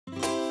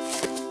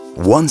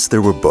Once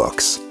there were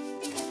books.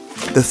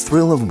 The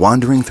thrill of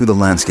wandering through the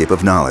landscape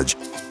of knowledge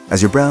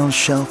as you browse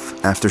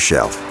shelf after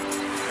shelf.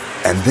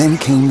 And then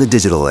came the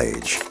digital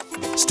age.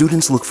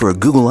 Students look for a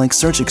Google-like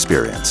search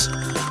experience.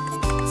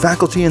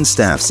 Faculty and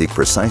staff seek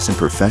precise and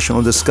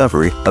professional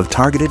discovery of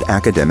targeted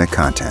academic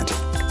content.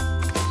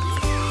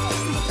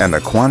 And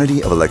the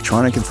quantity of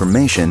electronic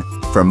information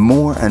from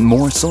more and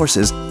more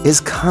sources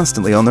is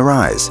constantly on the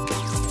rise.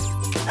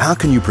 How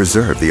can you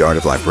preserve the art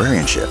of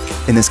librarianship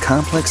in this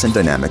complex and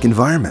dynamic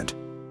environment?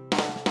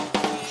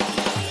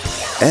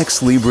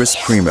 Libris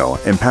Primo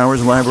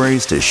empowers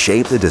libraries to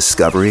shape the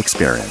discovery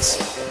experience,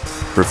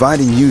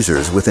 providing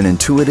users with an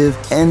intuitive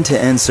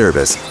end-to-end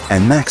service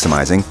and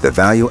maximizing the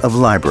value of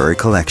library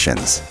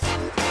collections.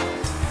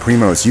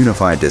 Primo's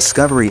unified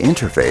discovery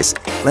interface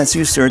lets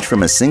you search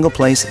from a single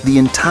place the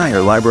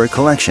entire library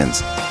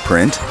collections,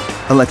 print,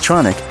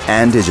 electronic,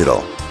 and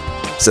digital.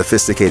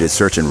 Sophisticated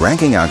search and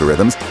ranking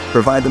algorithms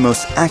provide the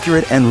most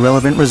accurate and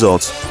relevant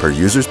results per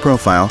user's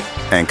profile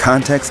and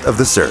context of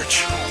the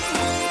search.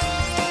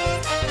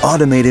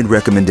 Automated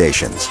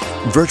recommendations,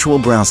 virtual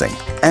browsing,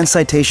 and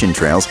citation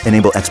trails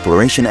enable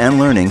exploration and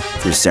learning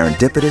through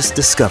serendipitous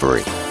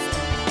discovery.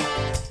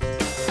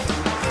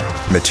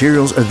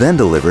 Materials are then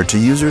delivered to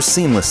users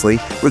seamlessly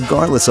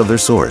regardless of their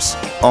source,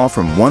 all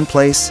from one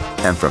place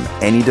and from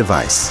any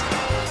device.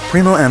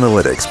 Primo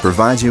Analytics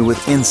provides you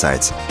with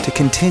insights to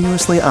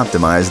continuously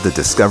optimize the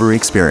discovery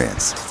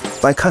experience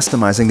by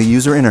customizing the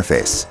user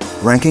interface,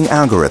 ranking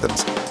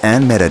algorithms,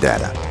 and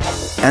metadata,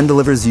 and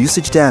delivers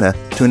usage data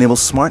to enable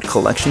smart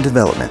collection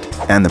development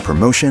and the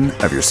promotion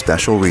of your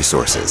special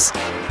resources.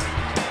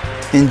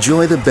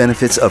 Enjoy the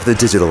benefits of the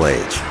digital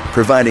age,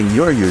 providing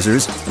your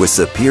users with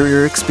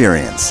superior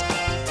experience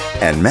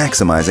and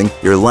maximizing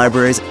your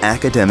library's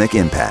academic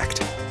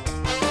impact.